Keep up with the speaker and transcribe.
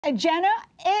Jenna,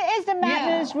 is the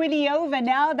madness Yeah, really over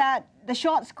now that the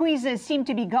short squeezes seem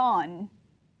to be gone?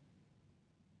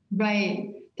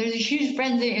 right. There's a huge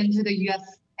frenzy into the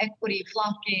U.S. equity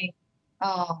flocking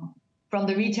um, from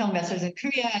the retail investors in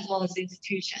Korea as well as the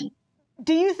institutions.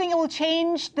 Do you think it will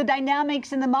change the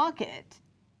dynamics in the market?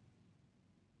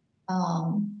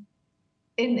 Um,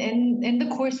 in the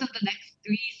course of the next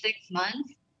 3 6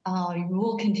 months, you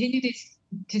will continue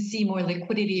to see more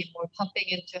liquidity and more pumping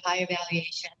into higher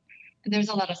valuation. And there's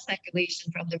a lot of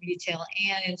speculation from the retail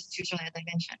and institutional, as I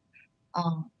mentioned.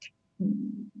 Um,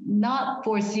 Not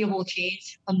foreseeable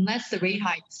change unless the rate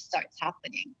hike starts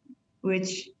happening,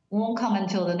 which won't come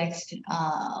until the next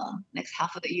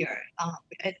half of the year.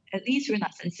 At least we're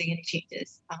not sensing any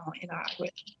changes in our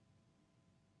algorithm.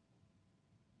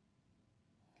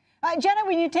 Jenna,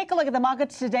 when you take a look at the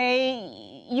markets today,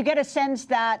 you get a sense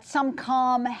that some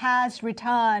calm has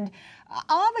returned.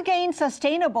 Are the gains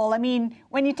sustainable? I mean,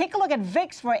 when you take a look at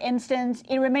VIX, for instance,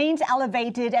 it remains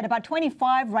elevated at about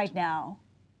 25 right now.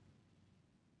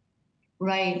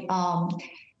 Right.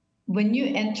 When you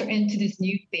enter into this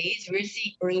new phase, we're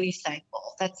seeing early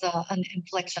cycles. That's an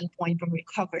inflection point from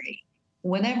recovery.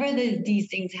 Whenever these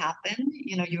things happen,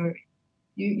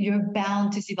 you're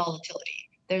bound to see volatility.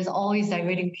 There's always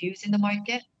diverging views in the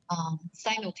market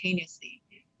simultaneously.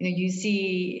 You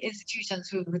see institutions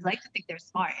who would like to think they're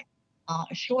smart,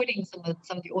 shorting some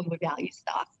of the overvalued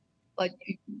stocks, but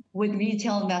with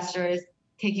retail investors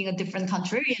taking a different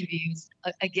contrarian views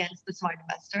against the smart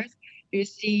investors, you're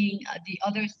seeing the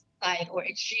other side or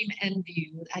extreme end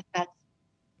view that's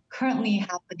currently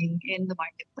happening in the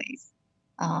marketplace.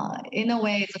 In a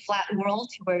way, it's a flat world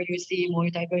where you see more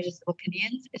divergence of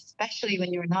opinions, especially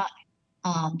when you're not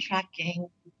tracking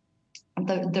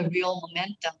the real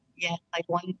momentum yet. Like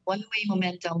one-way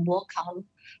momentum will come,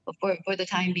 but for the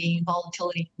time being,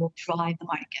 volatility will drive the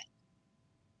market.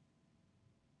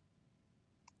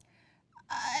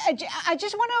 I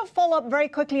just want to follow up very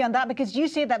quickly on that because you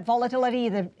say that volatility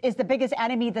is the biggest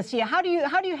enemy this year. How do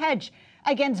you hedge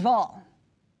against vol?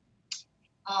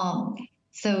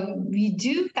 So we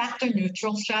do factor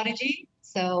neutral strategy.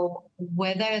 So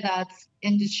whether that's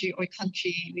industry or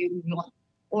country we want,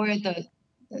 or the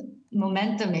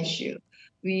momentum issue,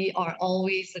 we are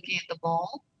always looking at the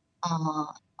vol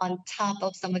on top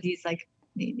of some of these like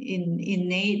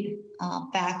innate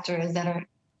factors that are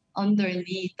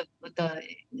underneath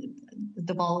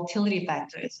the volatility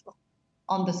factors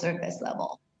on the surface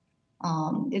level.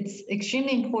 It's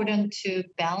extremely important to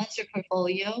balance your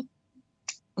portfolio,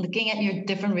 looking at your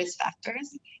different risk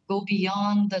factors, go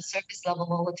beyond the surface level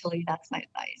volatility. That's my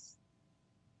advice.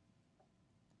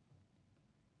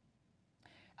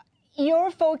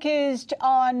 You're focused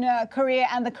on Korea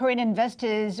and the Korean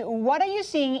investors. What are you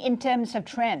seeing in terms of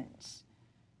trends?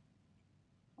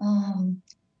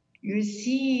 You're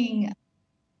seeing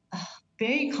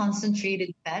very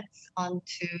concentrated bets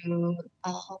onto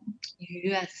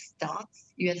U.S.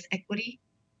 stocks, U.S. equity,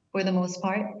 for the most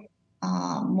part.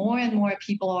 More and more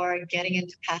people are getting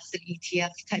into passive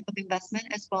ETF type of investment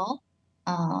as well,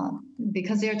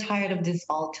 because they're tired of this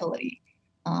volatility.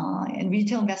 And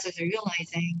retail investors are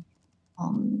realizing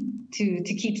to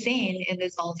keep sane in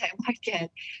this volatile market,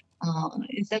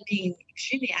 instead of being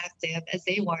extremely active as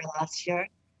they were last year,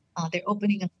 they're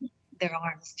opening up their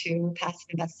arms to passive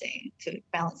investing to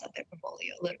balance out their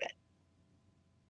portfolio a little bit.